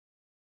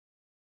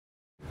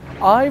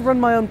I run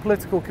my own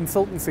political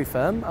consultancy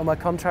firm and we're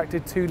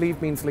contracted to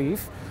Leave Means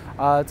Leave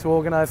to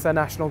organise their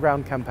National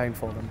Ground campaign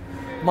for them.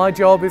 My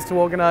job is to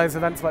organise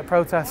events like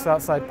protests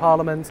outside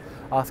Parliament,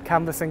 our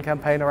canvassing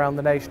campaign around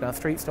the nation, our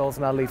street stalls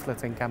and our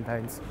leafleting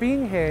campaigns.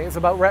 Being here is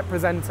about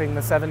representing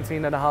the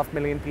 17.5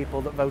 million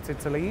people that voted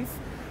to leave,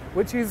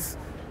 which is,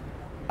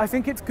 I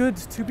think it's good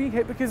to be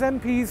here because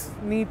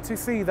MPs need to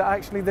see that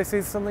actually this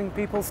is something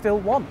people still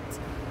want.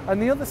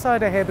 And the other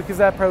side are here because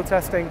they're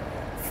protesting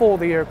for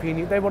the European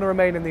Union. They want to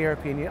remain in the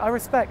European Union. I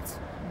respect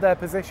their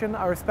position,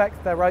 I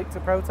respect their right to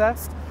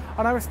protest,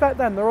 and I respect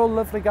them. They're all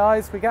lovely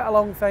guys, we get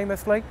along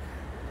famously.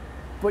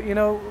 But you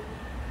know,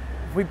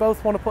 we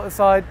both want to put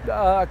aside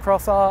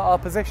across our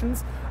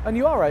positions, and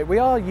you are right, we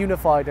are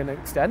unified in an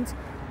extent.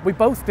 We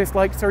both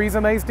dislike Theresa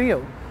May's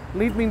deal.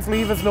 Leave Means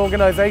Leave as an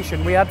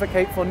organisation, we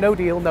advocate for no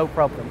deal, no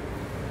problem.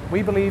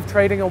 We believe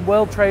trading on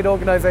World Trade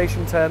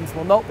Organisation terms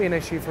will not be an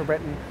issue for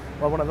Britain.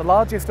 We're one of the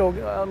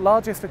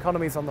largest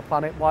economies on the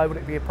planet. Why would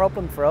it be a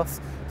problem for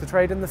us to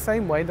trade in the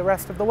same way the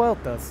rest of the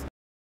world does?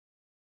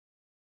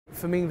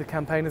 For me, the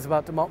campaign is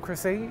about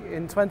democracy.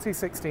 In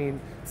 2016,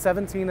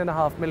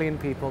 17.5 million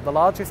people, the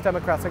largest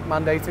democratic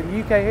mandate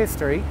in UK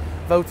history,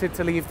 voted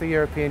to leave the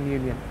European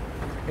Union.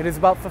 It is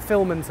about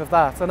fulfilment of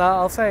that, and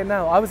I'll say it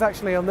now, I was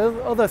actually on the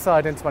other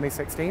side in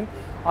 2016.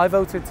 I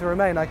voted to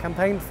remain, I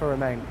campaigned for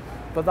remain.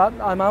 But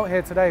I'm out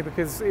here today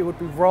because it would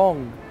be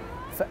wrong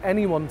for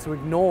anyone to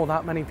ignore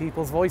that many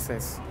people's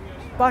voices.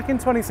 Back in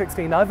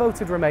 2016, I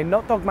voted Remain,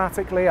 not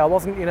dogmatically, I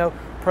wasn't,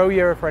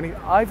 pro-Europe or anything.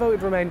 I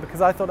voted Remain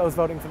because I thought I was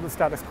voting for the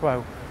status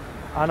quo.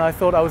 And I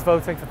thought I was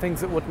voting for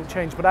things that wouldn't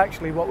change. But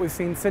actually what we've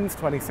seen since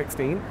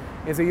 2016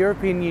 is a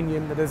European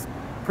Union that has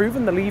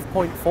proven the leave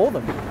point for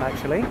them,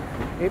 actually.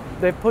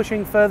 They're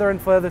pushing further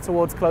and further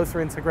towards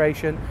closer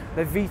integration.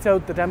 They've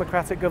vetoed the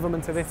democratic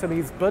government of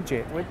Italy's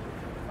budget.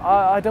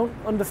 I don't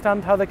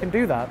understand how they can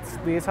do that.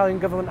 The Italian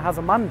government has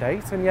a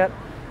mandate, and yet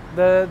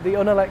the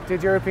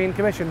unelected European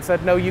Commission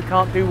said, no, you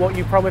can't do what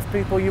you promised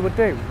people you would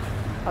do.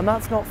 And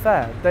that's not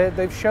fair.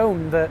 They've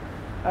shown that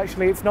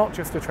actually it's not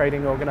just a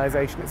trading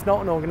organisation, it's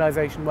not an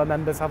organisation where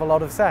members have a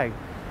lot of say.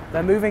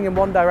 They're moving in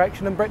one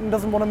direction and Britain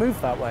doesn't want to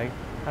move that way.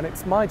 And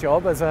it's my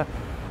job as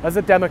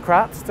a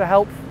Democrat to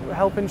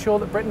help ensure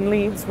that Britain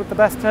leaves with the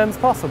best terms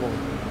possible.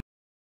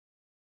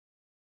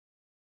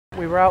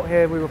 We were out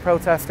here, we were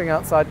protesting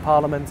outside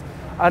Parliament,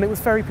 and it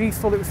was very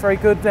peaceful, it was very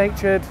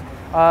good-natured.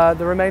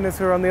 The Remainers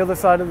who were on the other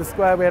side of the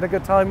square, we had a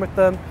good time with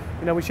them.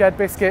 We shared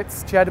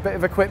biscuits, shared a bit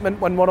of equipment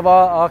when one of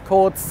our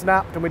cords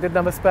snapped and we didn't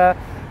have a spare.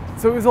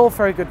 So it was all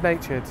very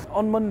good-natured.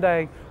 On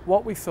Monday,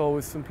 what we saw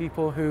was some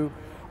people who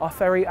are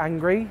very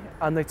angry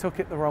and they took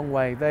it the wrong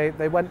way.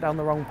 They went down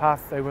the wrong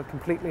path, they were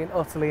completely and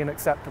utterly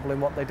unacceptable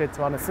in what they did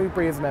to Anna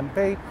Soubry as an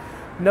MP.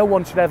 No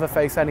one should ever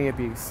face any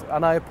abuse,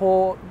 and I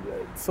abhor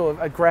sort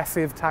of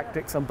aggressive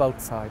tactics on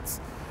both sides.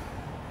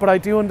 But I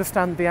do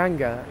understand the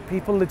anger.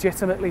 People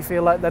legitimately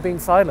feel like they're being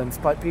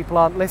silenced, like people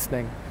aren't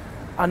listening.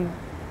 And,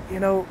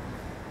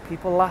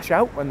 people lash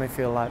out when they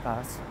feel like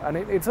that. And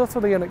it's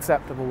utterly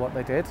unacceptable what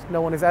they did. No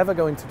one is ever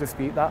going to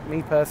dispute that.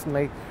 Me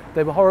personally,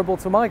 they were horrible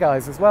to my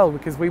guys as well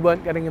because we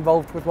weren't getting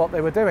involved with what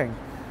they were doing.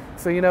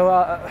 So,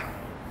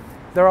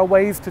 there are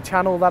ways to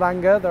channel that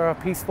anger. There are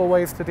peaceful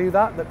ways to do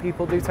that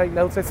people do take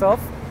notice of.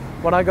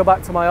 When I go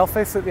back to my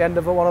office at the end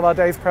of one of our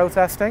days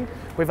protesting,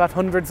 we've had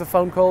hundreds of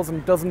phone calls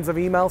and dozens of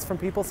emails from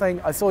people saying,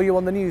 I saw you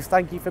on the news,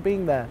 thank you for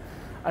being there.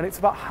 And it's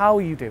about how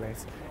you do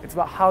it. It's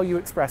about how you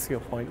express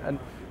your point. And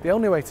the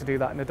only way to do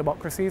that in a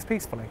democracy is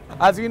peacefully.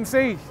 As you can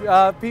see,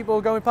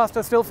 people going past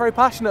are still very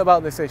passionate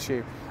about this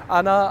issue.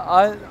 And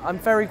I'm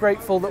very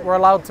grateful that we're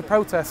allowed to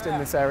protest in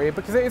this area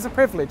because it is a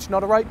privilege,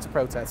 not a right to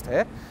protest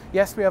here.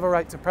 Yes, we have a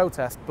right to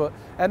protest, but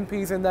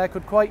MPs in there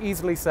could quite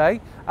easily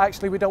say,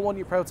 actually, we don't want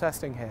you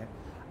protesting here.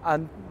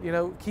 And,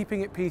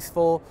 keeping it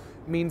peaceful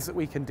means that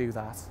we can do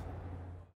that.